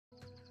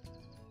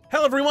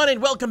Hello everyone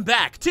and welcome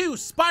back to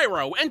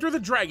Spyro Enter the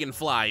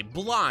Dragonfly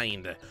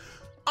Blind.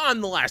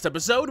 On the last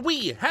episode,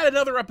 we had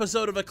another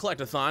episode of a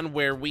collectathon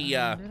where we,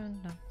 shut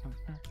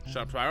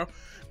up Spyro,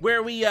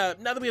 where we, now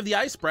that we have the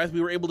Ice Breath,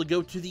 we were able to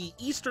go to the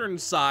eastern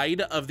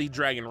side of the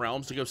Dragon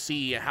Realms to go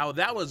see how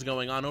that was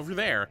going on over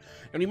there.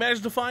 And we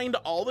managed to find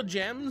all the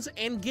gems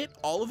and get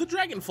all of the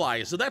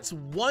Dragonflies, so that's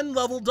one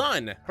level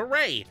done.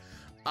 Hooray!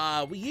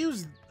 We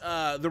used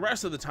the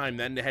rest of the time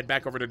then to head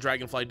back over to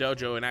Dragonfly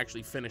Dojo and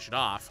actually finish it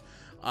off.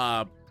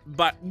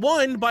 But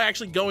one, by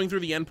actually going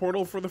through the end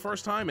portal for the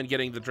first time and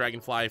getting the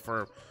Dragonfly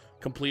for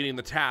completing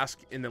the task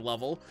in the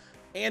level,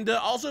 and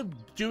also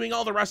doing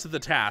all the rest of the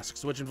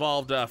tasks, which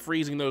involved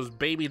freezing those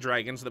baby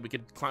dragons so that we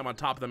could climb on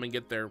top of them and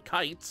get their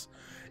kites,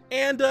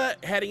 and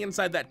heading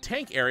inside that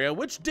tank area,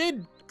 which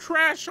did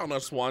crash on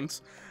us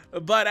once,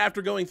 but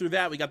after going through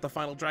that, we got the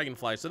final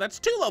Dragonfly, so that's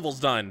 2 levels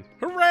done.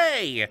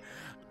 Hooray!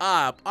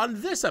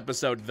 On this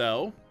episode,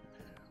 though,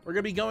 we're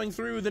going to be going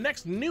through the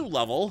next new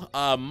level,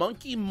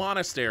 Monkey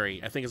Monastery,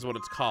 I think is what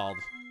it's called.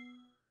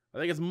 I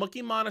think it's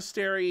Monkey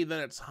Monastery, then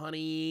it's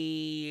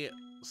Honey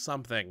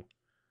something.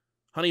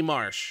 Honey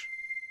Marsh.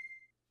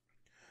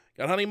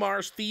 Got Honey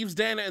Marsh, Thieves'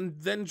 Den, and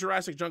then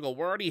Jurassic Jungle.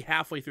 We're already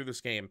halfway through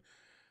this game.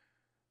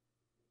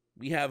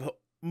 We have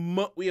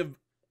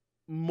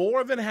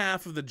more than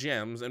half of the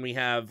gems, and we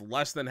have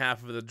less than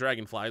half of the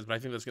Dragonflies, but I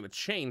think that's going to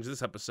change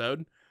this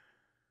episode.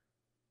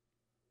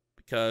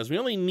 Because we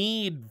only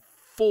need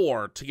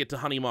 4 to get to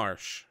Honey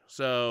Marsh.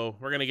 So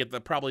we're going to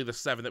get probably the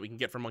 7 that we can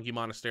get from Monkey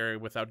Monastery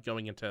without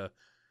going into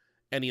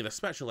any of the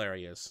special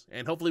areas.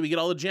 And hopefully we get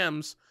all the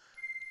gems.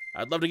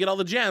 I'd love to get all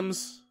the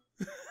gems.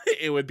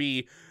 It would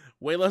be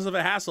way less of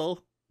a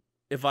hassle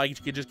if I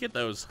could just get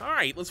those. All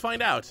right, let's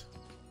find out.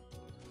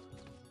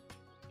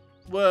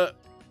 What?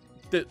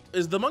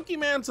 Is the Monkey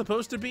Man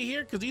supposed to be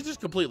here? Because he's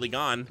just completely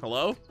gone.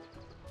 Hello?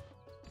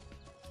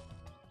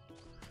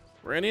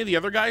 Were any of the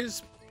other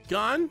guys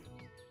gone?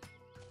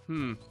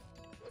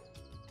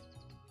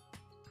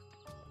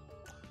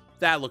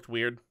 That looked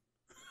weird.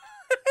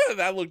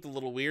 That looked a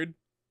little weird.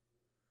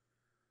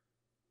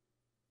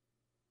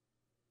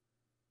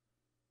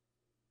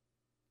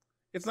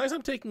 It's nice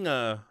I'm taking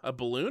a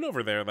balloon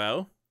over there,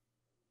 though.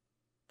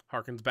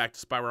 Harkens back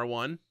to Spyro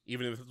 1,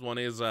 even if this one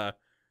is an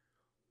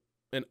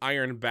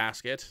iron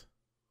basket.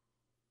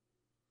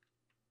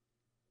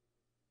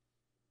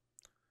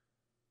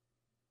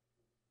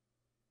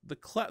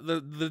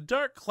 The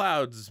dark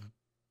clouds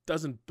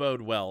doesn't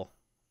bode well.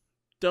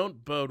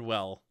 Don't bode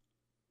well.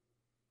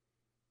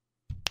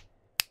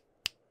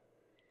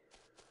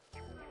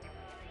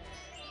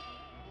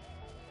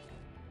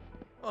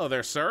 Hello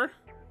there, sir.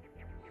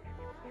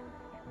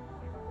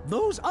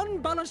 Those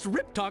unbalanced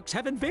Riptocs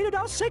have invaded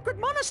our sacred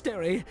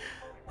monastery.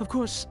 Of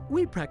course,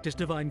 we practice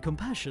divine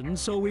compassion,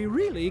 so we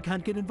really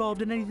can't get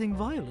involved in anything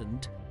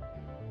violent.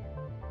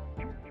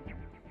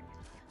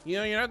 You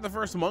know, you're not the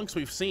first monks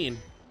we've seen.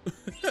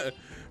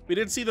 We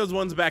did see those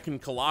ones back in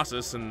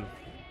Colossus, and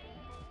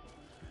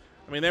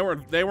I mean,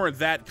 they weren't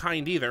that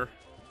kind either.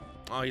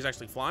 Oh, he's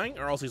actually flying,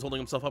 or else he's holding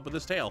himself up with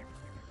his tail.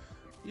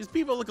 These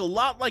people look a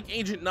lot like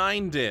Agent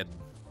 9 did.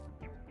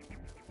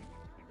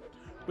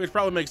 Which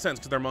probably makes sense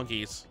because they're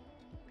monkeys.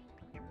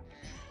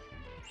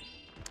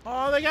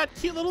 Oh, they got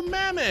cute little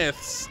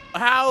mammoths.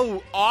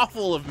 How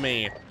awful of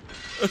me.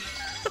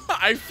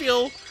 I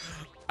feel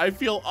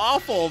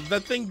awful.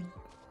 That thing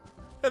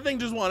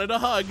just wanted a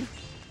hug.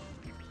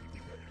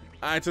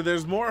 All right, so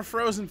there's more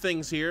frozen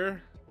things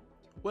here.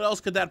 What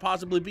else could that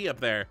possibly be up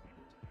there?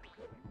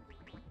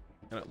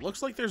 And it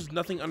looks like there's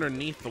nothing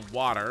underneath the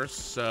water,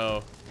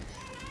 so...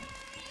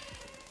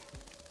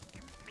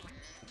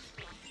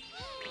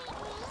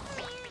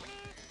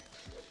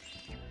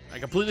 I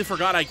completely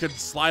forgot I could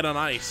slide on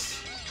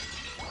ice.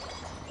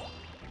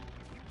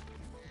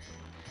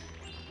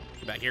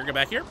 Get back here, get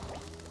back here.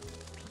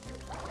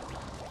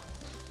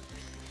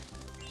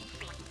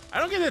 I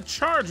don't get a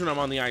charge when I'm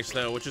on the ice,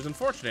 though, which is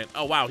unfortunate.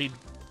 Oh, wow, he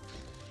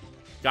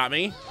got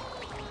me.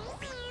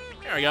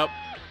 There we go.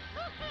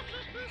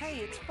 Hey,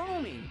 it's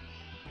foamy.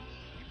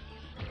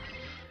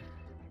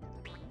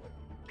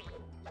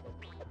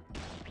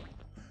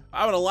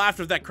 I would have laughed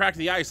if that cracked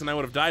the ice and I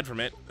would have died from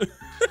it.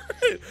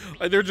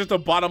 Like, there's just a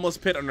bottomless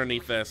pit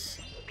underneath this.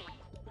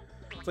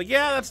 It's like,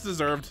 yeah, that's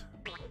deserved.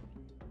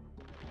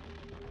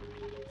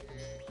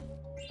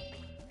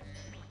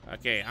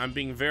 Okay, I'm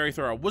being very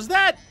thorough. Was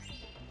that...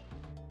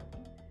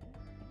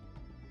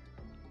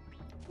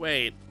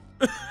 Wait.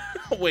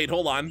 Wait,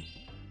 hold on.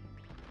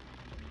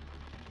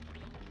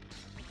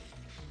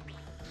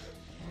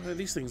 What are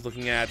these things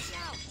looking at?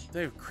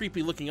 They have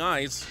creepy looking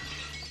eyes.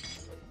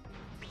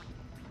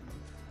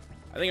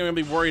 I think I'm gonna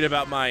be worried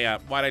about my,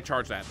 why'd I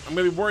charge that? I'm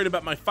gonna be worried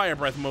about my fire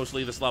breath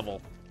mostly this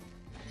level.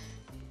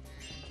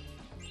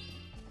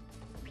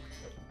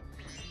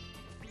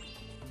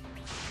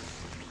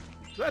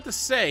 So I have to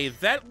say,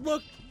 that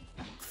looked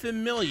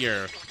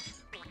familiar.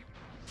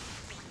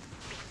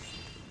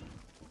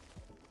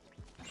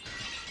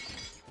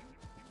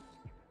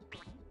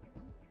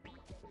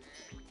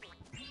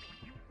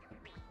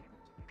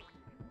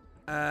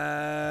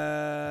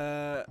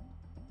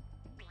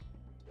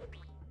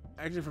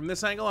 Actually, from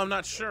this angle, I'm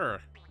not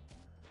sure.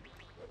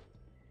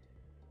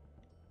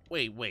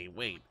 Wait.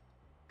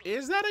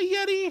 Is that a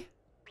Yeti?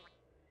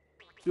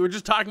 We were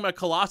just talking about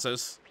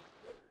Colossus.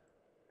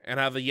 And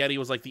how the Yeti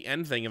was like the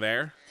end thing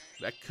there.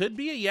 That could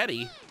be a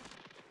Yeti.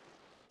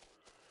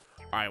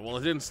 Alright, well,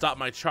 it didn't stop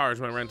my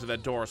charge when I ran to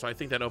that door, so I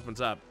think that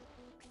opens up.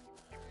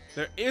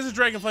 There is a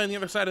dragonfly on the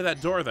other side of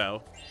that door,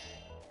 though.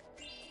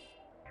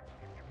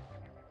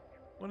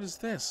 What is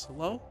this?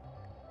 Hello?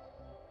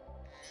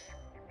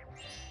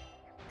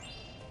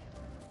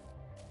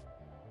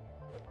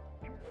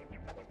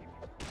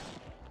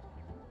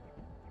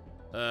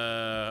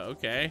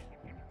 Okay.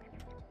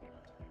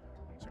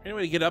 Is there any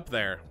way to get up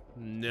there?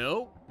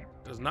 No.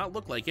 Does not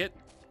look like it.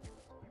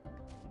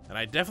 And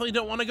I definitely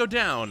don't want to go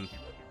down.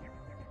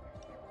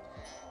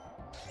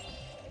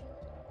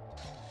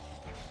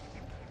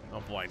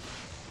 Oh boy.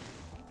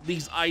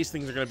 These ice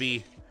things are going to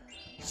be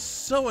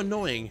so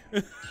annoying.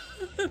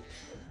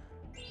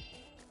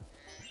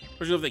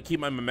 Especially if they keep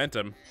my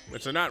momentum,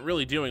 which they're not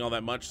really doing all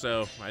that much,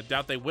 so I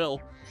doubt they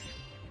will.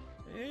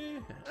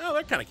 Oh,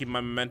 they're kind of keeping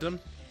my momentum.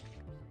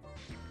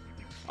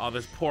 Oh,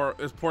 this poor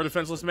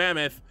defenseless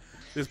mammoth.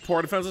 This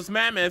poor defenseless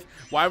mammoth.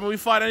 Why haven't we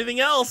fought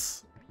anything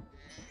else?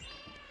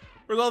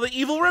 Where's all the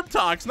evil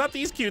Riptox? Not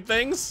these cute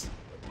things.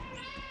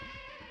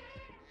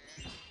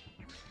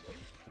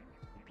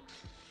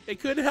 It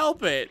couldn't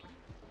help it.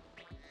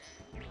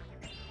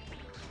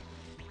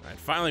 Alright,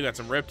 finally got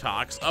some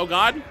Riptox. Oh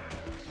god.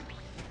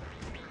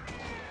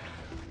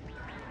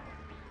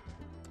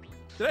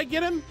 Did I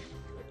get him?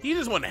 He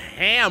just went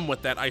ham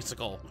with that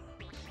icicle.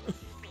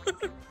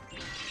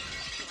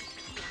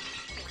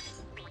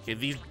 Okay,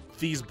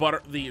 these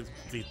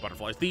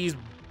butterflies, these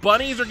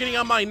bunnies are getting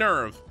on my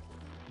nerve.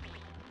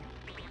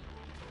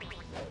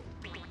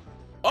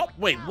 Oh,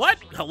 wait, what?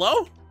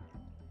 Hello?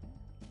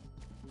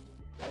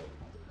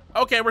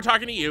 Okay, we're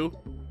talking to you.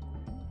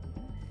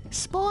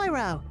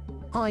 Spyro,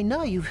 I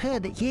know you've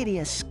heard that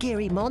Yeti are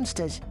scary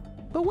monsters,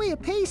 but we are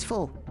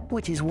peaceful,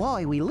 which is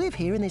why we live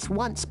here in this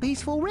once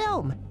peaceful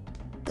realm.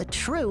 The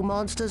true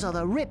monsters are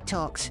the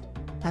Riptox,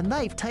 and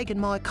they've taken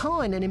my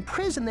kind and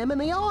imprisoned them in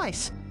the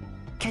ice.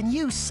 Can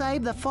you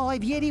save the 5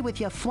 Yeti with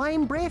your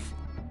flame breath?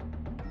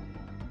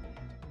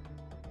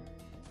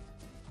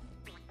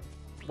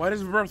 Why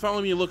does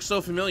Bartholomew look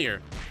so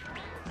familiar?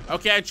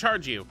 Okay, I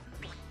charge you.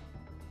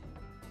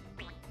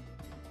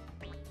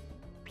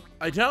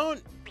 I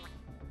don't...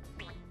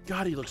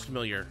 God, he looks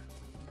familiar.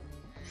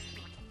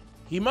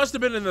 He must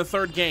have been in the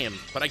 3rd game,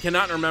 but I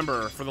cannot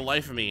remember for the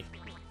life of me.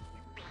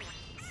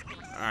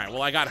 Alright,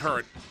 well, I got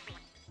hurt.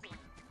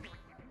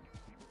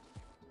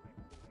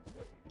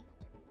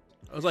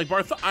 I was like,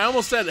 I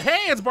almost said,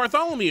 hey, it's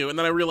Bartholomew, and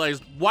then I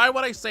realized, why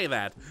would I say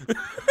that?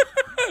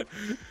 I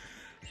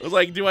was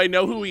like, do I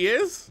know who he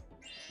is?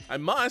 I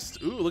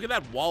must. Ooh, look at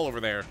that wall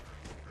over there.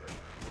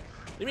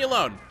 Leave me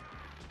alone.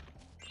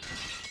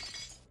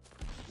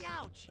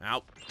 Ouch.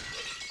 Out.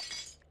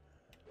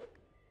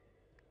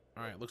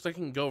 Alright, looks like I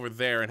can go over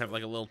there and have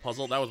like a little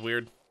puzzle. That was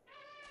weird.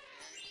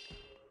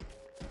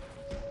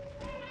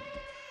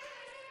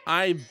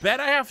 I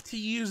bet I have to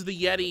use the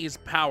Yeti's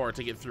power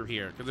to get through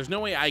here, because there's no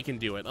way I can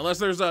do it. Unless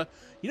there's a...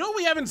 You know what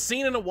we haven't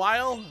seen in a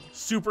while?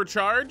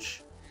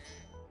 Supercharge?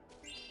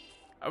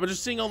 I was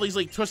just seeing all these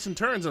like twists and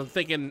turns and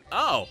thinking,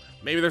 oh,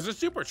 maybe there's a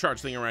supercharge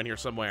thing around here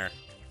somewhere.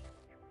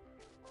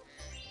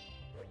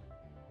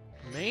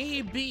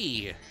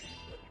 Maybe.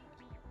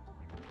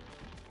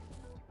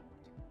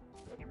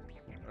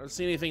 I don't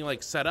see anything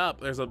like set up.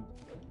 There's a...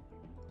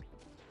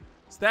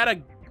 Is that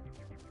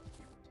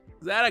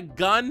a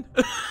gun?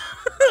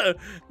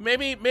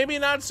 maybe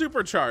not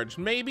supercharged.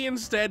 Maybe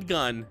instead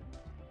gun.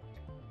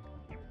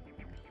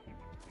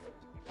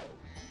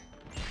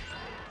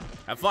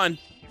 Have fun.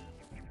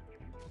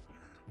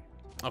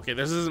 Okay,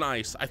 this isn't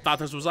ice. I thought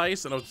this was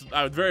ice, and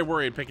I was very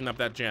worried picking up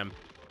that gem.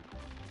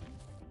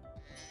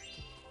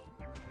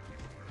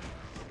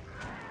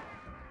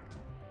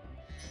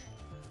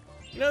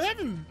 You know, they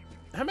haven't...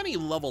 How many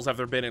levels have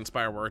there been in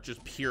Spyro where it's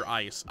just pure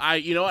ice?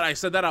 You know what? I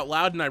said that out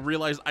loud, and I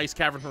realized Ice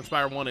Cavern from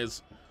Spyro 1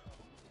 is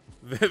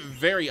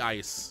very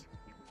ice.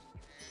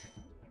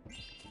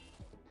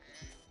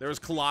 There was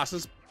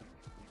Colossus.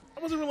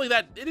 It wasn't really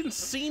that... It didn't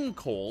seem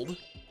cold.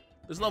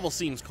 This level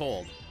seems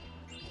cold.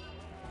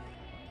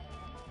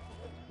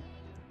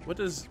 What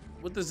does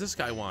this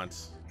guy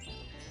want?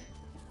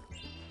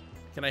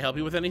 Can I help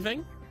you with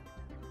anything?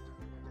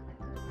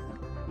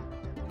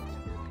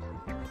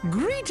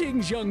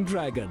 Greetings, young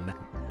dragon.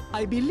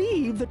 I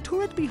believe the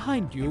turret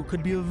behind you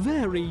could be a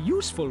very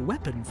useful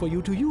weapon for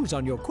you to use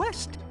on your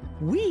quest.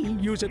 We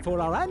use it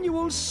for our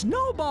annual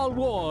Snowball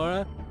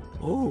War.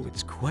 Oh,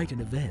 it's quite an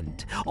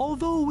event.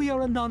 Although we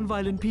are a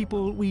non-violent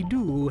people, we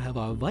do have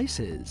our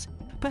vices.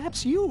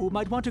 Perhaps you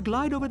might want to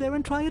glide over there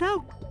and try it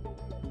out.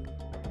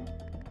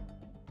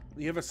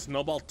 You have a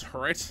snowball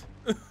turret?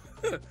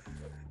 And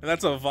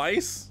that's a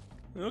vice?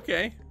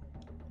 Okay.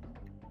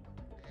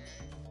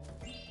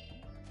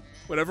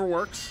 Whatever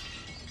works.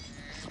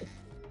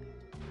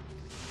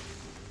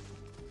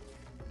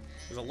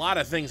 There's a lot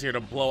of things here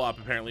to blow up,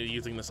 apparently,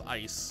 using this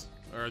ice.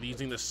 Or are they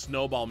using the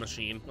snowball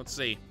machine? Let's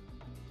see.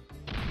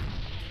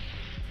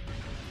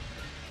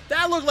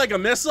 That looked like a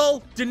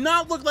missile. Did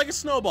not look like a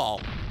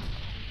snowball.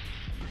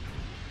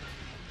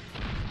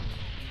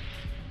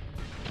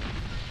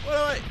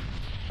 What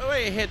do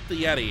I hit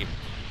the Yeti?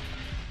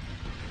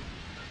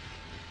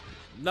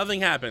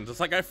 Nothing happens. It's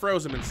like I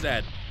froze him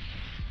instead.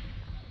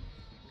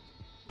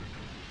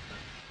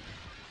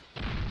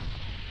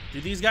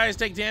 Do these guys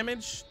take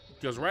damage?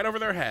 Goes right over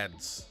their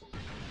heads.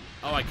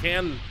 Oh, I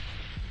can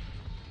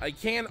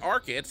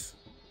arc it.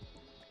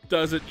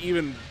 Doesn't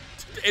even,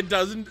 it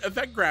doesn't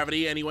affect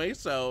gravity anyway,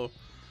 so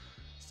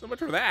much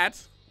for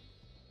that.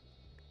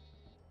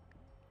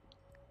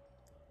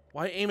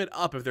 Why aim it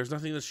up if there's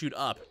nothing to shoot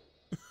up?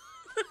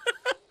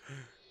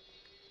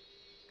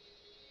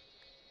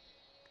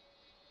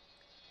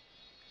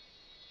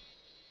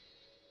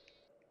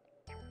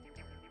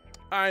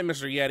 Hi,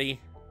 Mr. Yeti.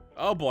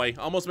 Oh boy,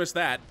 almost missed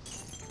that.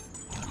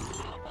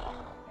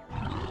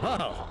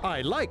 Oh,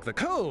 I like the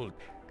cold,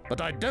 but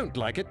I don't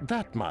like it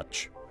that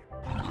much.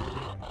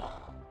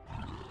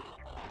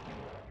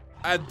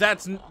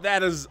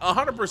 That is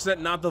 100%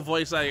 not the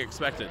voice I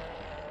expected.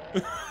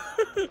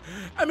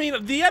 I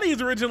mean, the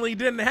Yetis originally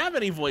didn't have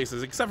any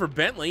voices except for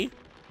Bentley.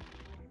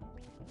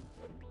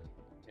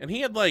 And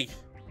he had like...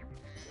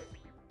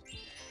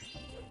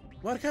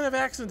 What kind of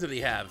accent did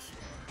he have?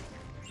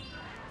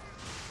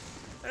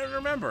 I don't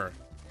remember.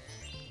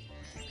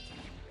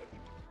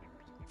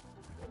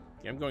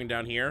 Yeah, I'm going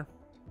down here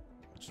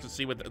just to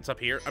see what's up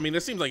here. I mean,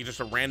 this seems like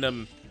just a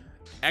random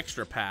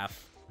extra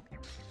path.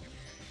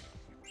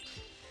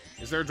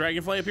 Is there a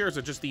dragonfly up here, or is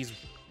it just these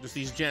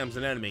gems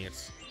and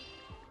enemies?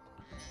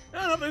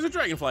 No, there's a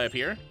dragonfly up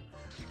here.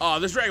 Oh,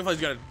 this dragonfly's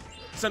gonna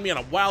send me on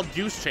a wild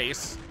goose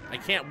chase. I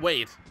can't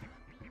wait.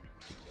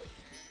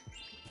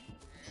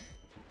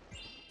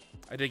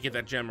 I did get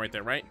that gem right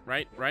there, right?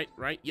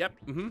 Yep,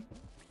 mm-hmm.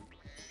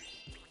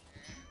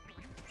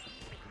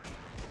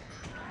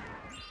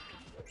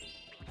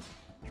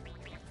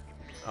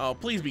 Oh,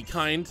 please be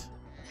kind.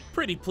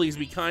 Pretty please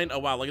be kind. Oh,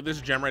 wow, look at this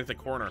gem right at the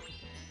corner.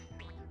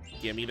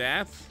 Give me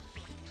that.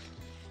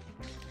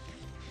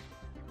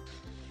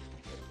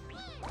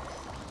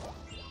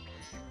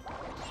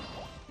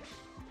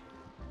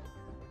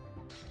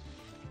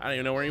 I don't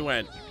even know where he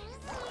went.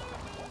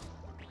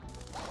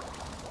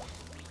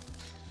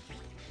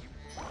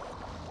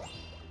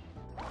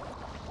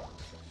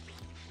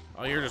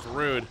 Oh, you're just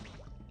rude.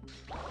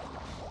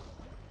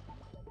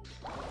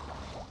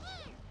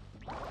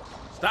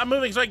 Stop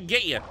moving so I can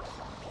get you.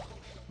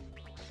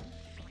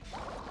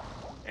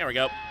 There we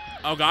go.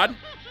 Oh, God.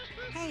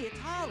 Hey, it's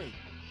Holly.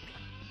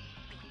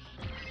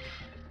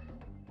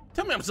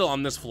 Tell me I'm still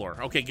on this floor.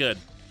 Okay, good.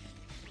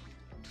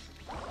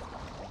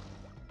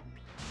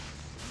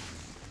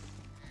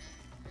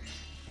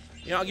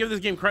 You know, I'll give this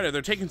game credit.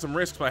 They're taking some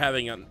risks by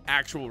having an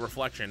actual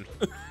reflection.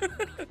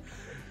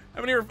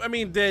 I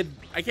mean,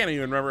 I can't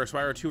even remember if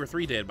Spyro 2 or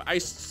 3 did,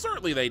 but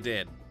certainly they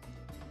did.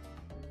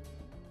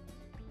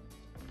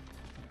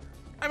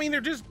 I mean,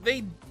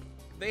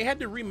 they had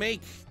to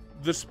remake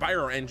the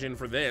Spyro engine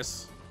for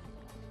this.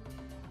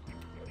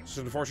 It's just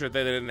unfortunate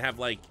that they didn't have,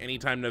 like, any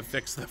time to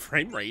fix the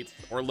frame rate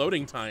or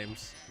loading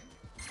times.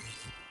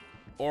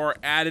 Or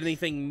add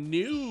anything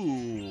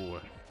new.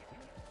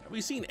 Have we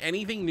seen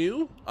anything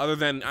new? Other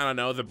than, I don't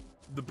know,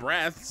 the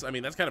breaths. I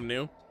mean, that's kind of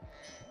new.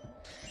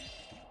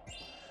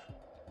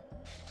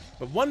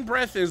 But one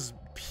breath is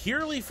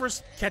purely for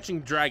catching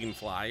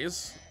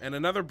dragonflies, and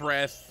another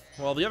breath,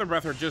 well, the other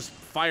breath are just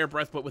fire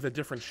breath, but with a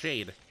different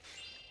shade.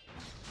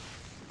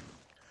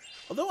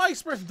 Although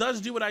Ice Breath does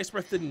do what Ice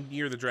Breath did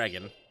near the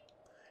dragon.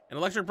 And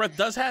Electric Breath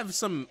does have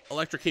some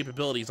electric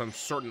capabilities on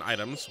certain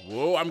items.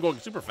 Whoa, I'm going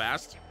super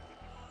fast.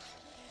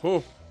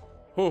 Oh,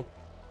 oh.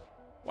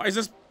 Why is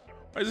this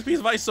piece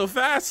of ice so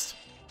fast?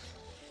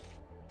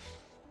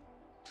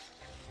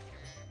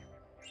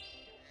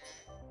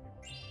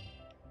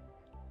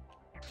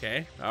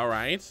 Okay, all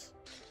right.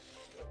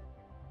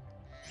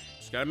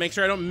 Just gotta make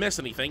sure I don't miss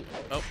anything.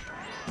 Oh.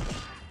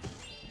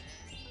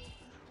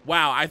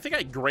 Wow, I think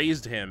I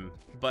grazed him,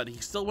 but he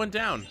still went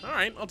down. All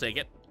right, I'll take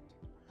it.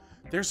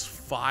 There's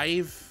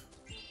 5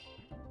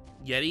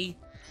 Yeti.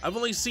 I've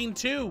only seen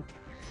 2.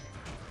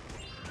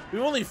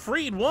 We've only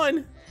freed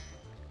 1.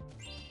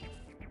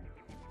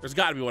 There's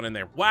gotta be one in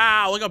there.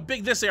 Wow, look how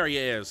big this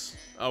area is.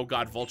 Oh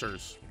God,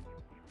 vultures.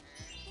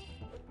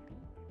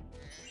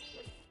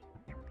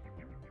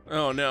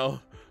 Oh no.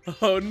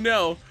 Oh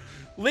no.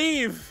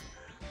 Leave!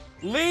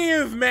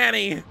 Leave,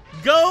 Manny!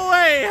 Go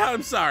away!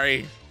 I'm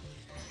sorry.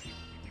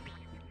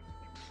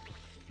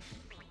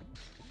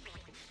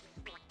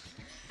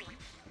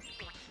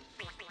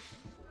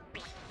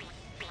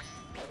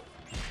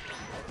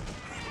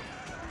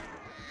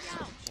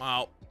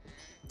 Wow.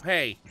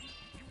 Hey.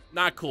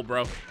 Not cool,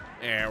 bro.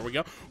 There we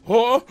go.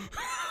 Oh!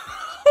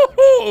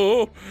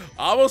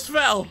 Almost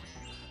fell.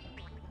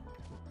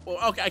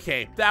 Well,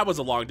 okay, that was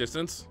a long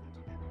distance.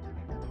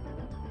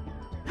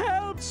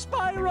 Help,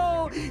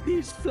 Spyro!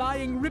 These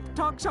flying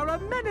Riptocs are a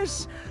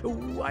menace.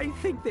 Oh, I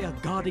think they are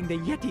guarding the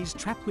Yetis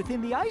trapped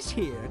within the ice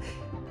here.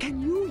 Can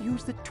you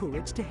use the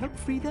turrets to help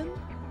free them?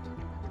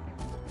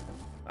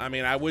 I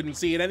mean, I wouldn't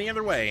see it any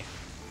other way.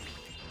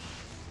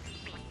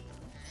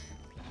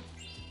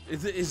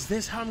 Is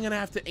this how I'm gonna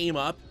have to aim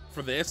up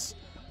for this?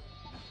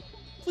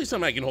 Please tell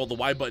me I can hold the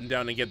Y button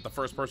down and get the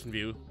first person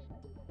view.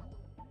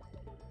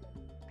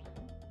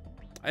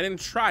 I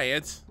didn't try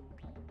it,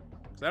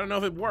 because I don't know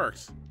if it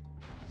works.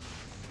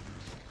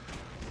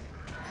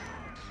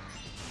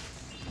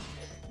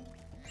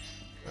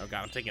 Oh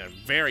god, I'm taking it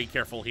very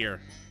careful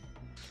here.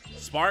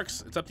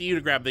 Sparks, it's up to you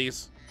to grab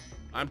these.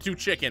 I'm too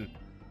chicken.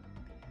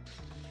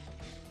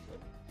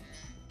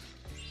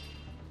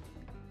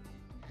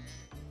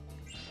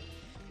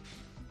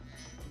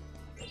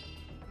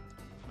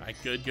 Alright,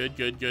 good, good,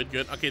 good, good,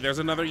 good. Okay, there's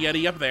another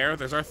Yeti up there.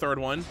 There's our third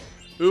one.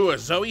 Ooh, a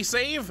Zoe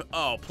save?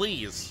 Oh,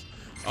 please.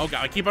 Oh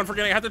god, I keep on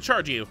forgetting I have to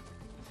charge you.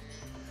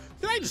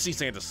 Did I just see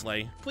Santa's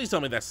sleigh? Please tell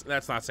me that's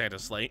not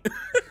Santa's sleigh.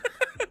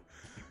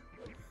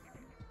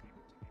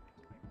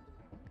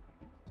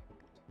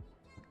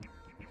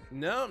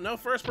 No, no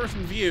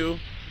first-person view.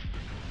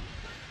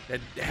 A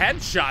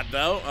headshot,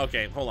 though.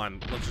 Okay, hold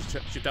on. Let's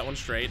just shoot that one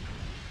straight.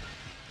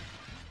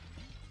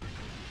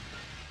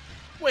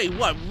 Wait,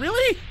 what?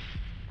 Really?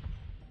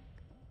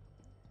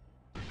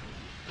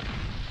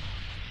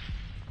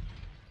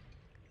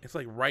 It's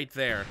like right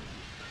there.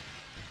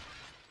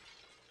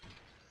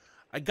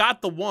 I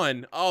got the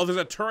one. Oh, there's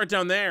a turret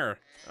down there.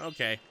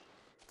 Okay.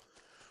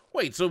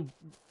 Wait, so...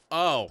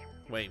 Oh.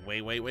 Wait.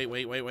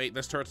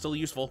 This turret's still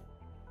useful.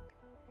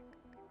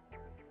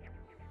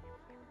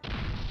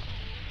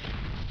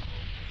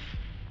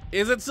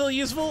 Is it still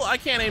useful? I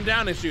can't aim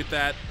down and shoot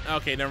that.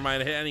 Okay, never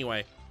mind. I hit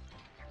anyway.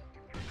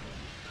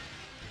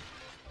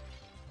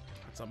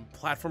 Some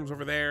platforms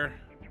over there.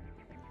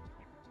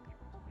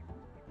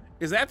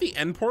 Is that the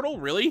end portal?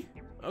 Really?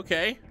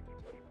 Okay.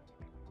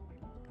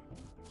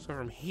 So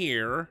from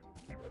here,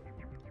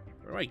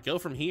 where do I go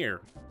from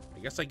here? I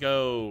guess I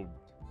go...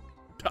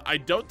 I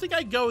don't think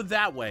I go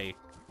that way.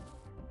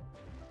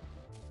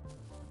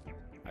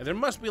 There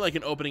must be like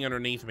an opening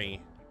underneath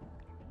me.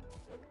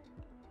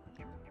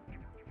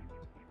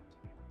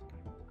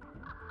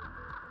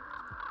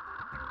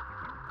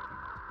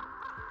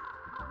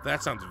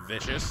 That sounds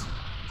vicious.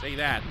 Take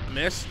that.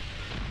 Miss.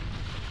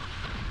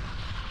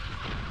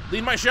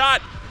 Lead my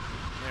shot.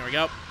 There we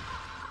go.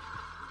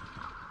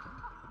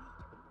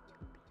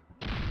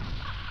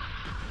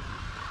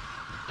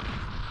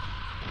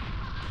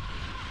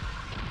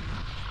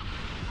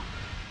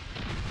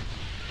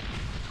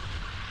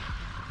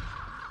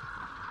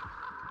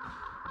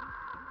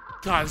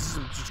 God, this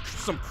is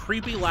some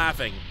creepy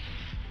laughing.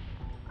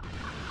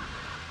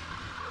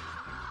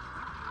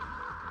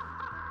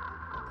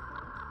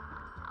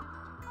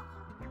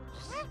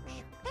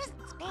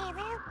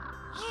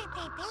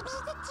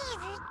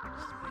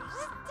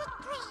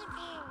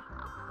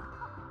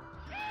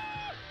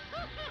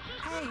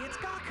 Hey, it's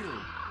Gaku.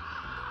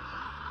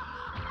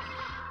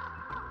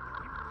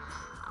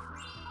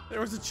 There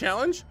was a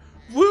challenge?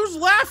 Who's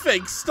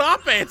laughing?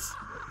 Stop it!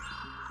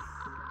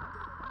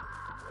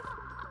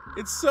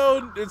 It's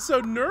so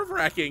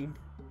nerve-wracking.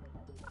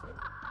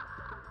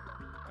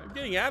 I'm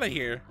getting out of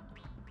here.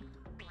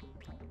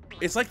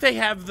 It's like they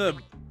have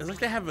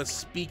a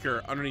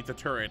speaker underneath the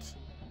turret.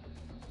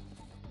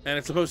 And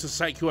it's supposed to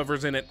psych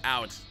whoever's in it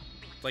out.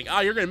 It's like,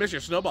 oh, you're gonna miss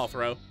your snowball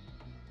throw.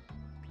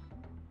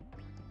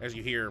 As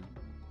you hear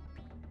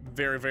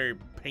very, very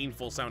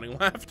painful sounding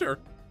laughter.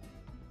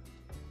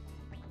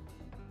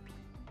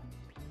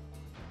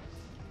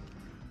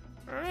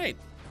 Alright.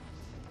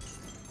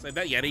 Save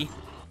that Yeti.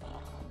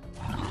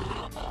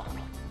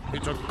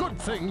 It's a good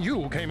thing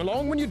you came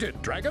along when you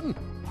did, Dragon.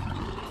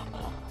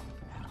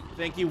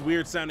 Thank you,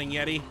 weird sounding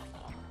Yeti.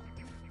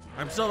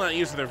 I'm still not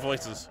used to their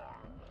voices.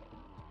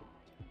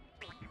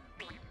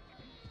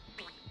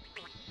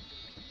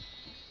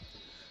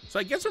 So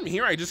I guess from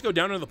here I just go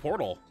down to the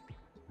portal.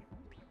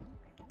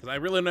 Because I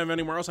really don't have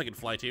anywhere else I can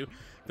fly to.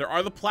 There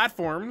are the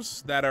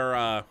platforms that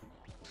are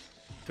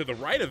to the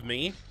right of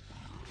me.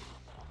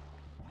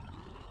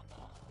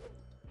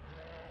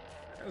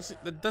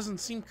 That doesn't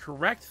seem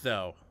correct,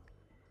 though.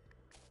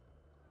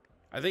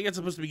 I think it's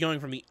supposed to be going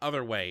from the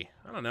other way.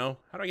 I don't know.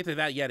 How do I get to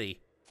that Yeti?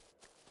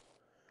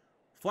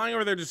 Flying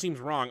over there just seems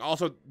wrong.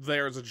 Also,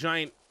 there's a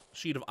giant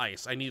sheet of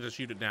ice. I need to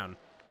shoot it down.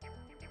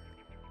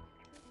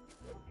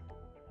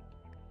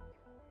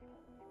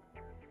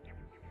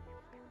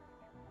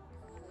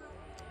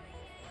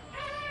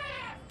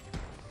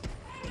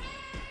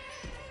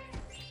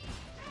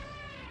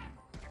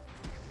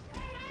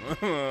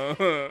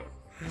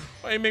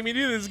 Why you make me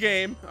do this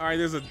game? All right,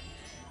 there's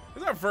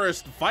our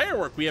first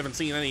firework. We haven't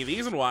seen any of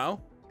these in a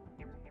while.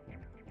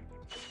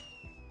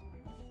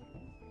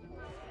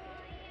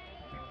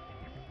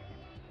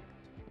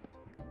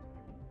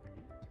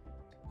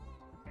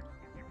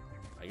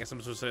 I guess I'm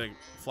supposed to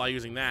fly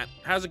using that.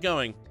 How's it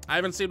going? I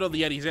haven't saved all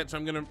the Yetis yet,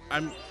 so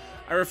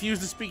I refuse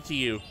to speak to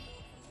you.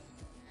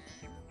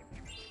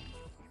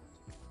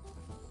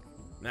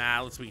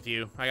 Nah, let's speak to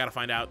you. I gotta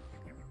find out.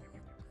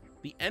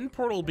 The end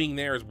portal being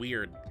there is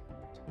weird.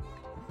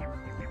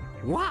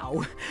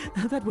 Wow,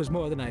 that was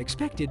more than I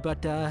expected,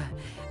 but,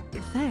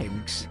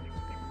 thanks.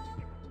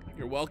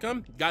 You're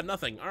welcome. Got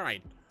nothing. All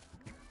right.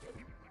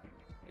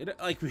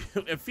 I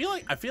feel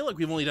like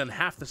we've only done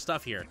half the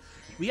stuff here.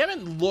 We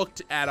haven't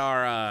looked at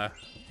our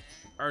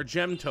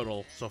gem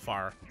total so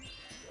far,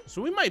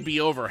 so we might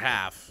be over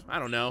half. I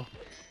don't know.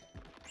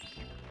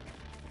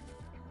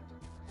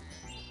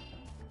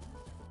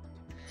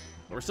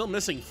 We're still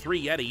missing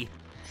 3 Yeti.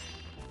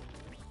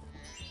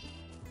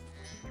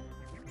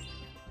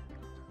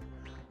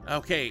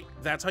 Okay,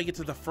 that's how you get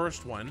to the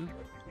first one.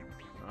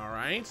 All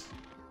right.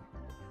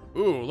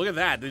 Ooh, look at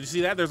that. Did you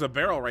see that? There's a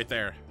barrel right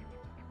there.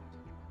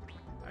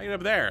 I get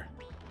up there.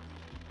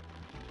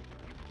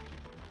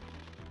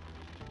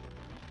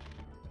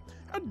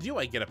 How do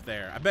I get up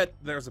there? I bet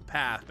there's a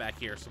path back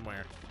here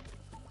somewhere.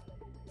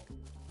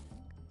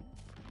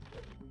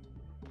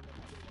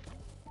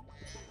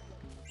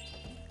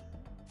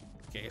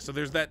 Okay, so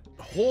there's that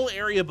whole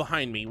area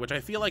behind me, which I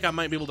feel like I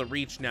might be able to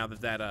reach now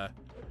that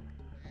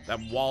that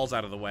wall's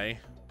out of the way.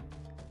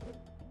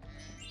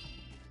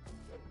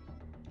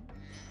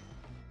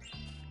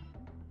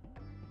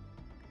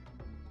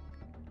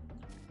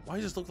 Why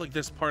does it look like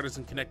this part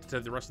isn't connected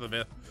to the rest of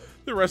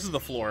the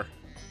floor?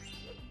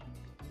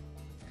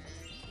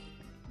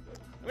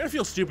 I'm gonna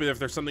feel stupid if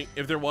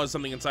there was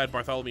something inside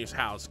Bartholomew's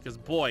house, because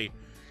boy,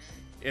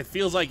 it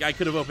feels like I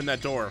could have opened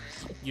that door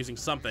using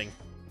something.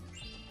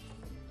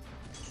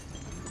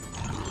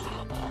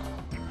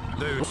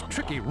 Those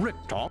tricky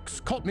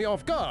Riptox caught me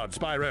off guard,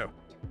 Spyro.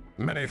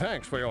 Many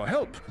thanks for your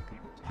help.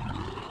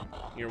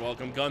 You're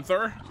welcome,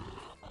 Gunther.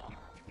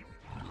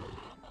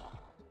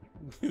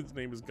 His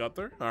name is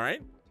Gunther. All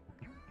right.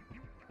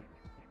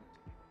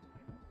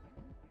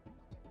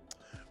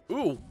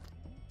 Ooh.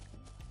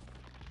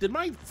 Did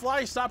my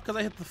fly stop because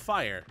I hit the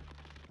fire?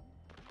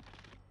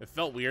 It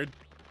felt weird.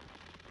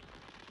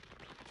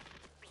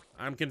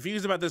 I'm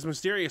confused about this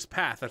mysterious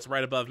path that's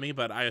right above me,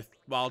 but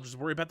I'll just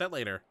worry about that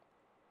later.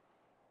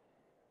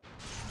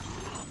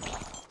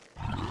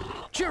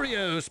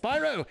 Cheerio,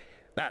 Spyro.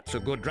 That's a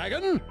good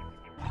dragon.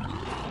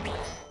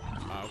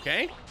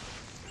 Okay.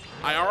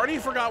 I already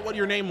forgot what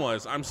your name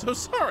was. I'm so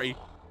sorry.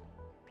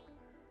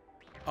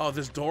 Oh,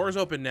 this door is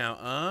open now.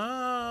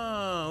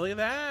 Oh, look at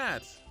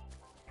that.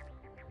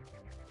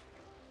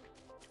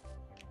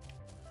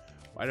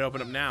 Why'd it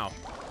open up now?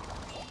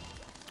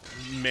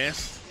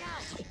 Missed.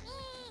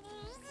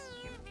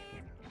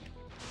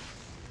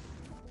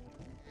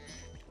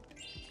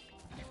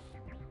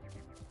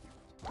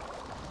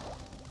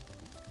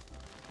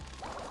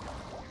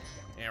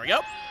 There we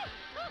go.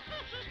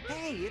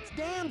 Hey, it's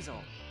Damsel.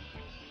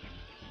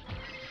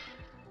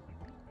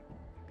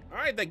 All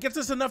right, that gets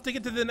us enough to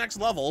get to the next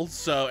level.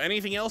 So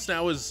anything else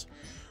now is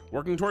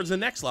working towards the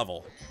next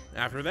level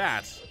after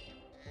that.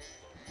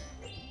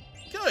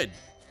 Good.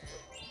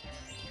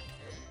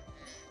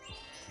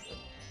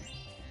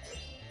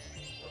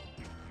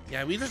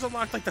 Yeah, we just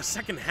unlocked like the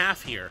second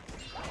half here.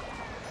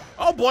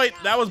 Oh boy,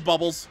 that was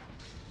bubbles.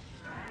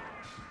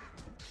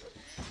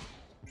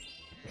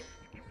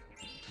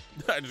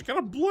 I just got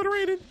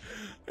obliterated.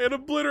 I had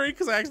obliterated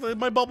because I actually had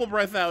my bubble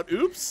breath out.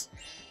 Oops.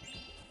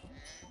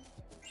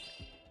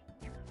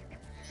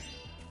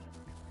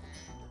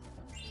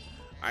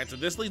 All right, so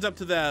this leads up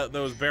to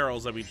those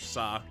barrels that we just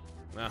saw.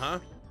 Uh-huh.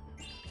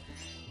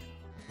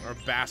 Or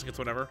baskets,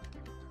 whatever.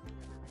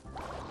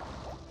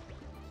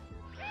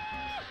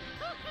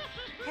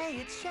 Hey,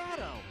 it's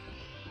Shadow.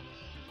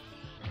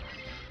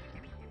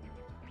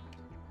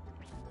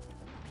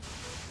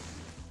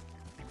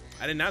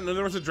 I did not know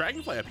there was a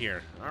dragonfly up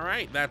here. All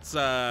right, that's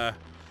I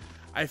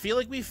feel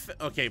like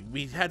okay,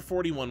 we had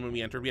 41 when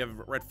we entered.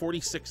 We're at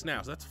 46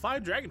 now, so that's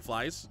 5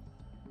 dragonflies.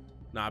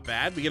 Not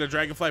bad. We get a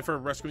dragonfly for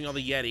rescuing all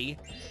the Yeti.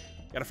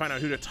 Gotta find out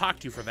who to talk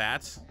to for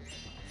that.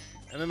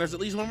 And then there's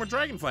at least one more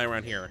dragonfly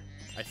around here,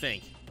 I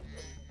think.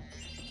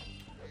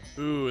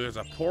 Ooh, there's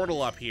a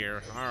portal up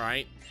here. All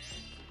right.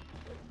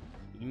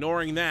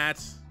 Ignoring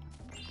that.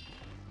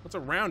 What's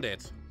around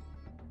it?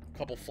 A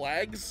couple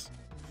flags?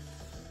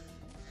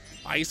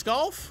 Ice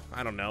golf?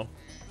 I don't know.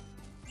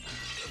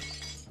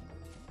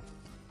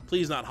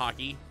 Please not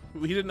hockey.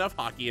 We did enough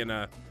hockey in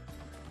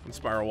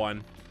Spyro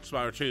 1,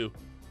 Spyro 2.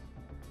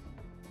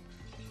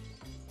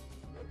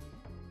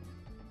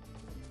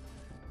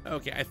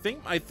 Okay, I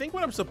think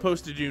what I'm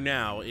supposed to do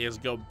now is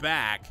go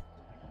back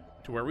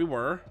to where we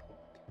were.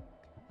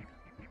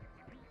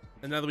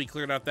 And now that we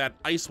cleared out that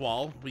ice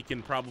wall, we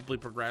can probably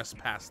progress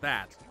past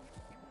that.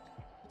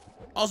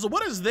 Also,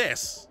 what is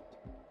this?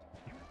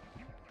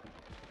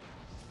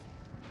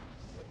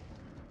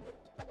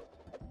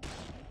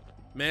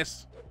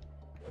 Miss.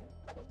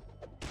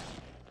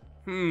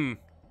 I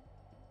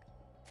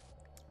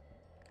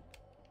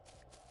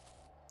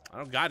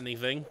don't got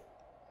anything.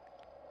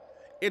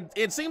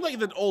 It seemed like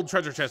the old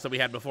treasure chest that we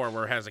had before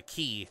where it has a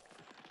key.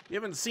 You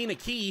haven't seen a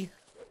key.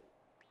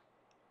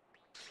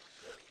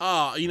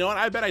 Oh, you know what?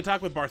 I bet I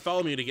talked with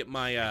Bartholomew to get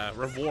my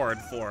reward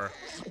for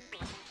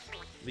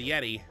the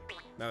Yeti.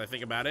 Now that I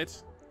think about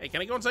it. Hey,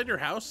 can I go inside your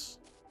house?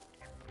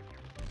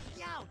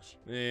 Ouch.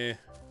 Can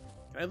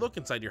I look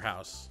inside your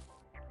house?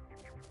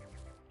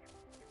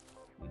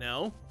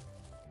 No.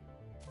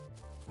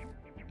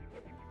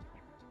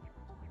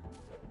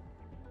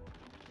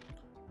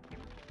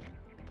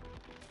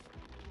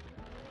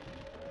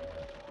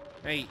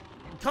 Hey,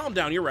 calm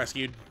down, you're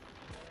rescued.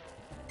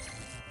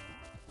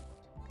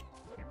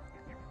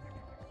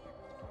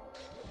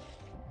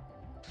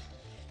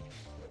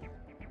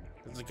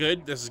 This is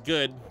good, this is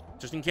good.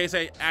 Just in case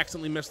I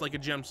accidentally missed like a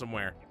gem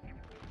somewhere.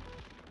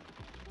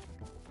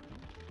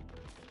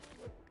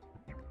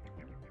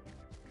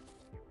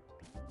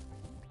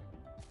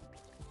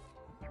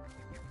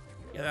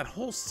 Yeah, that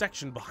whole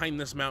section behind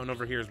this mountain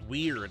over here is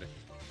weird.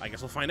 I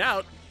guess we'll find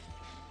out.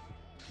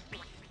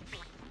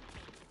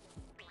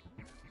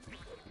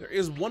 There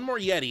is one more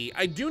Yeti.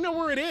 I do know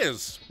where it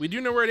is. We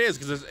do know where it is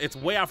because it's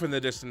way off in the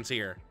distance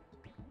here.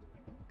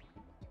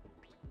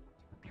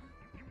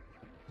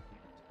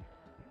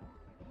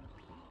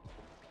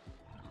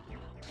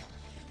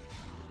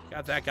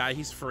 Got that guy.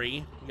 He's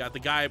free. You got the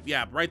guy.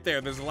 Yeah, right there.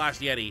 There's the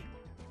last Yeti.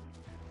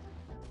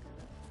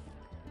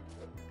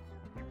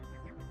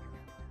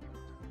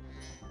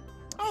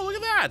 Oh, look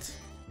at that.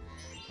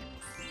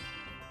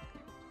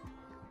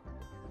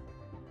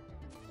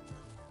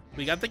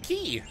 We got the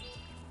key.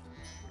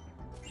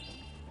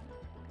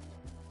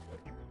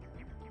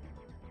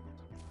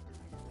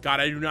 God,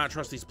 I do not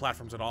trust these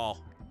platforms at all.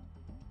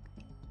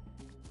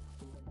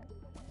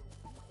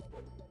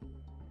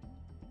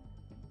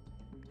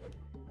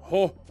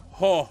 Ho,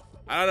 ho.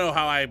 I don't know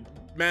how I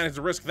managed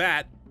to risk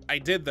that. I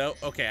did, though.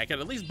 Okay, I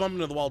can at least bump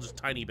into the wall just a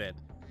tiny bit.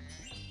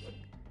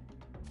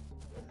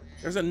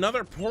 There's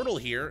another portal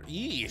here.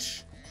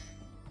 Yeesh.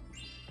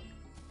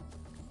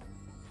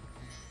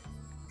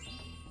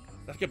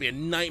 That's gonna be a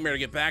nightmare to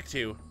get back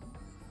to.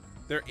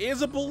 There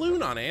is a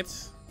balloon on it.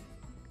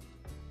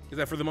 Is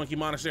that for the Monkey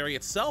Monastery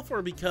itself,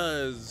 or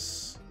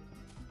because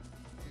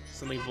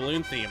something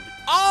balloon themed?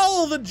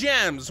 All the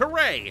gems!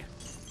 Hooray!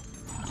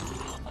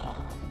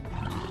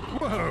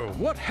 Whoa,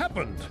 what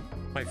happened?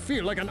 I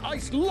feel like an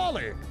iced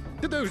lolly.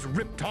 Did those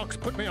Riptox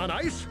put me on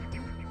ice?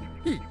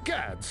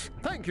 Egads.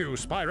 Thank you,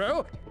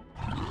 Spyro.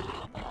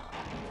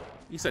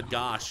 You said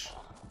gosh.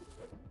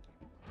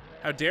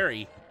 How dare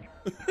he?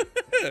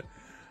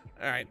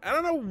 Alright, I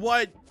don't know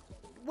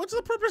what's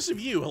the purpose of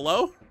you,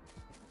 hello?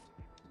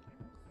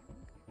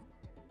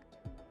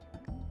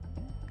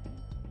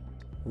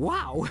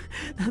 Wow,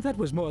 that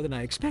was more than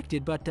I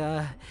expected, but,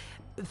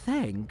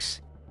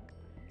 thanks.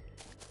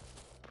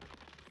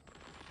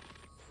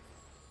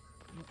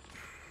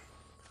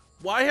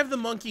 Why have the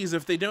monkeys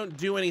if they don't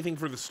do anything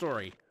for the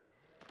story?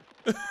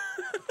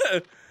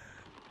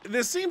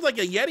 This seems like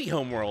a Yeti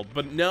homeworld,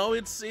 but no,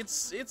 it's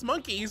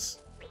monkeys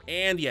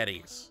and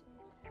Yetis.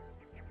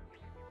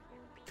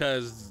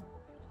 Because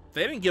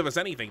they didn't give us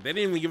anything. They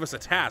didn't even give us a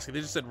task. They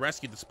just said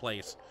rescue this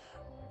place.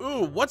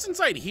 Ooh, what's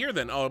inside here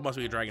then? Oh, it must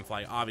be a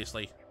dragonfly,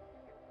 obviously.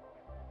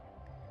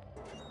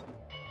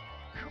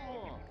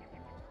 Cool.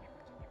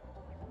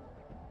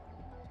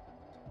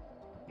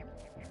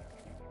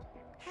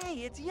 Hey,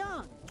 it's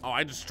Young. Oh,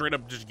 I just straight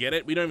up just get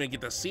it? We don't even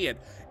get to see it.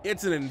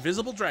 It's an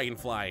invisible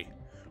dragonfly.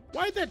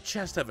 Why'd that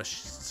chest have a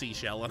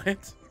seashell in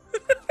it?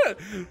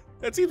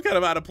 That seems kind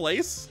of out of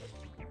place.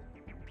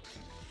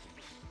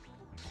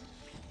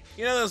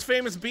 You know those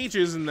famous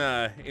beaches in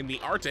the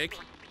Arctic?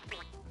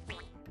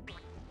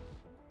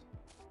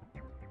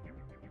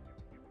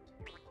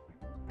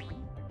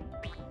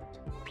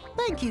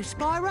 Thank you,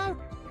 Spyro.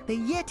 The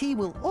Yeti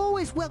will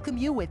always welcome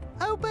you with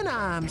open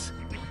arms.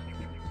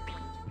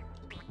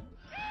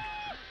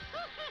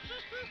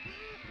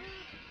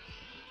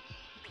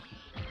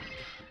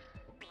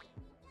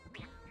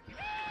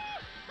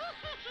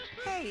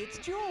 Hey, it's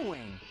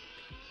Jewelwing.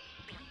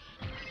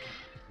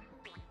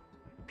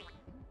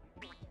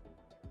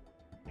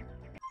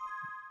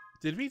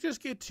 Did we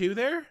just get two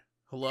there?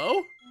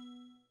 Hello?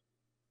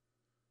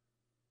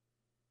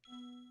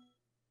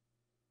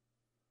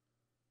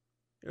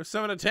 It was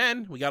 7 out of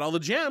 10. We got all the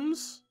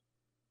gems.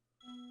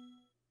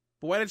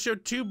 But why did it show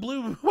two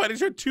blue? Why did it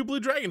show two blue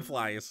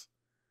dragonflies?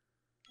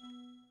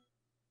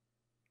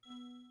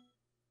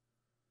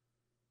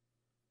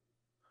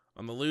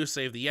 On the loose,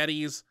 save the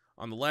Yetis.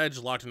 On the ledge,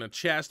 locked in a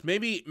chest.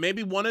 Maybe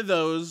one of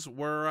those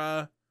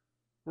were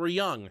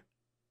young.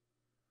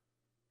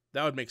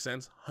 That would make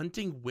sense.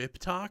 Hunting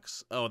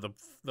Whiptox? Oh,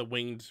 the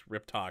winged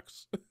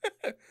Riptox.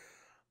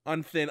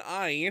 On thin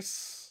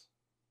ice.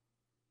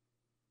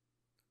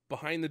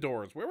 Behind the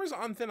doors. Where was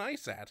on thin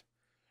ice at?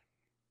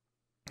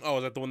 Oh,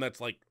 is that the one that's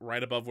like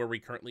right above where we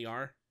currently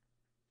are?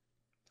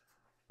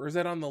 Or is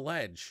that on the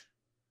ledge?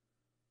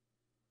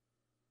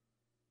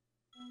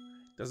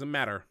 Doesn't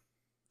matter.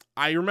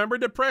 I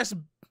remembered to press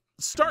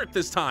start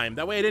this time.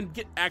 That way I didn't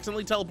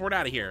accidentally teleport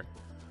out of here.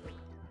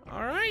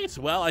 Alright,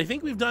 well, I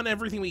think we've done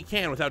everything we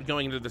can without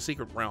going into the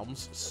secret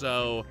realms.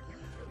 So,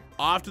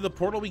 off to the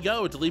portal we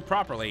go to leave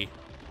properly.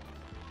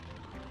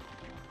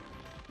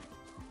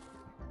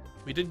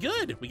 We did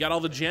good. We got all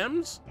the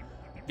gems.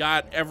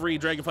 Got every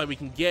dragonfly we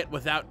can get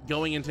without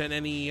going into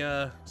any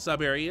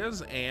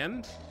sub-areas.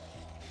 And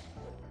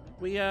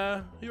we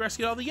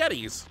rescued all the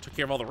Yetis. Took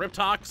care of all the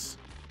Riptox.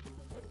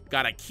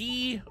 Got a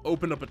key,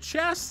 opened up a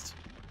chest,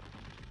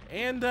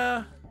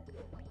 and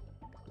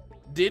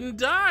didn't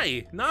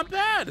die. Not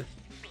bad.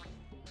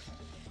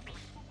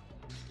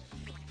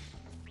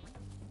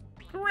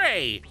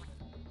 Hooray!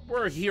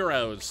 We're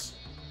heroes.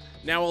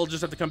 Now we'll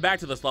just have to come back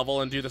to this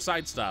level and do the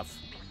side stuff.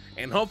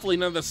 And hopefully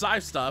none of the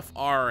side stuff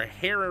are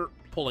hair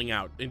pulling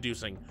out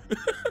inducing.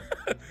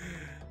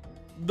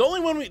 The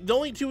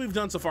only two we've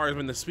done so far has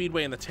been the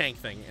speedway and the tank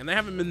thing, and they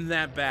haven't been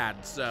that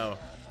bad, so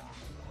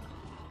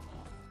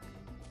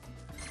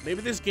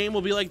maybe this game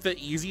will be like the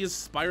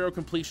easiest Spyro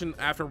completion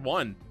after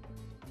 1.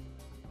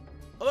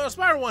 Although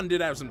Spyro 1 did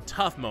have some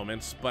tough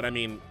moments, but I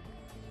mean,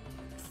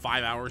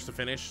 5 hours to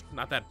finish,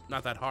 not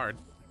that hard.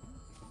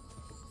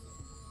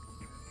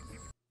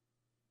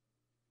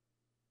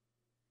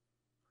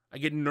 I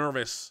get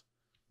nervous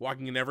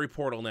walking in every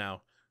portal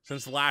now,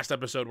 since the last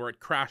episode where it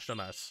crashed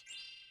on us.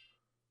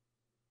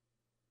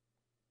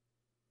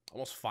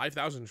 Almost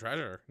 5,000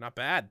 treasure, not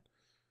bad.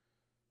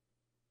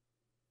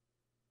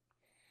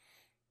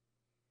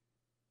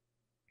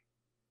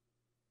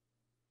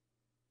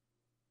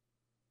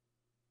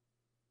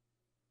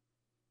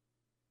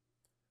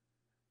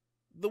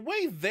 The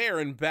way there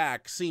and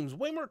back seems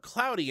way more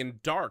cloudy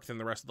and dark than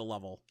the rest of the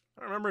level.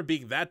 I don't remember it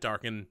being that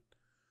dark in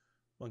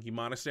Monkey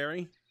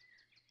Monastery.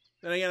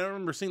 Then again, I don't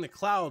remember seeing the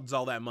clouds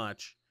all that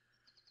much.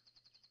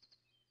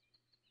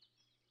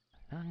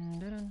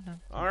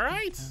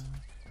 Alright.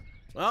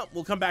 Well,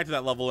 we'll come back to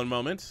that level in a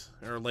moment,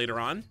 or later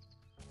on.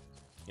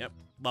 Yep,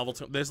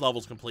 this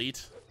level's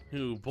complete.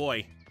 Ooh,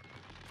 boy.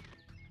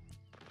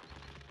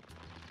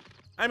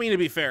 I mean, to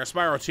be fair,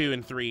 Spyro 2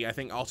 and 3, I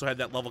think, also had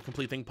that level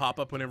complete thing pop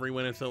up whenever you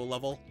went into a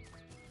level.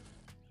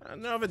 I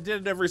don't know if it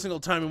did it every single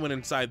time we went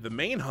inside the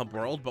main hub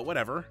world, but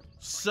whatever.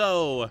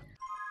 So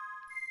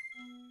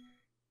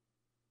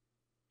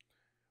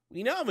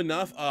we now have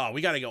enough. Oh,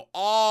 we gotta go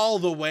all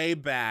the way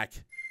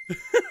back.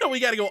 We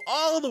gotta go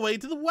all the way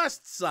to the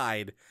west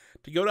side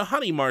to go to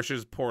Honey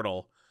Marsh's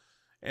portal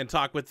and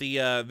talk with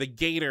the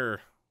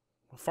Gator,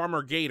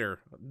 Farmer Gator,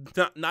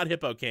 not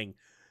Hippo King.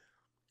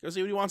 Go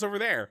see what he wants over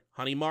there.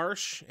 Honey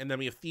Marsh, and then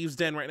we have Thieves'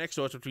 Den right next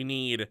to us, which we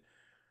need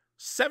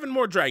 7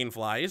 more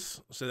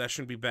dragonflies, so that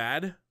shouldn't be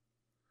bad.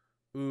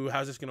 Ooh,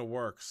 how's this gonna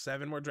work?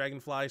 7 more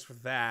dragonflies for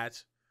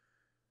that.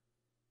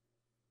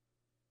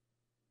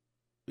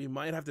 We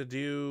might have to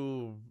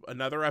do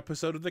another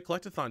episode of the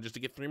Collectathon just to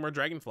get 3 more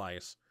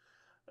dragonflies.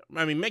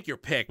 I mean, make your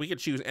pick. We could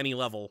choose any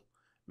level.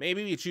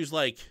 Maybe we choose,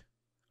 like,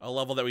 a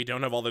level that we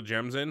don't have all the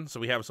gems in, so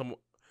we have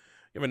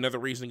another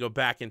reason to go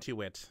back into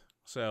it.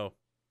 So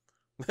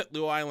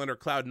Lua Island or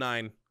Cloud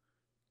 9.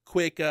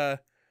 Quick Collectathon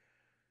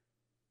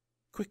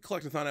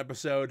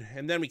episode,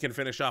 and then we can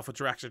finish off with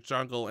Jurassic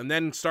Jungle, and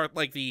then start,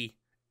 like, the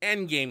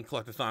end game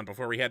Collectathon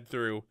before we head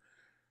through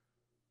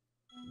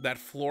that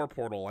floor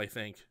portal, I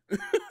think.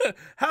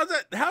 How's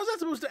that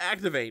supposed to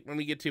activate when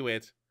we get to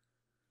it?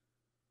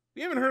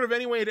 We haven't heard of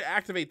any way to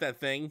activate that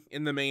thing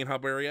in the main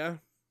hub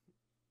area.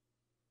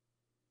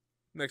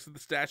 Next to the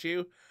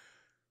statue.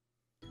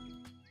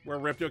 Where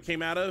Ripto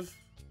came out of.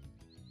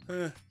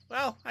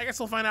 Well, I guess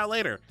we'll find out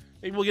later.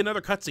 Maybe we'll get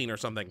another cutscene or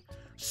something.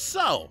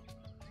 So,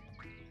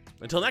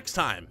 until next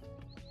time,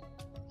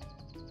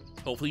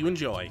 hopefully you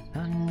enjoy.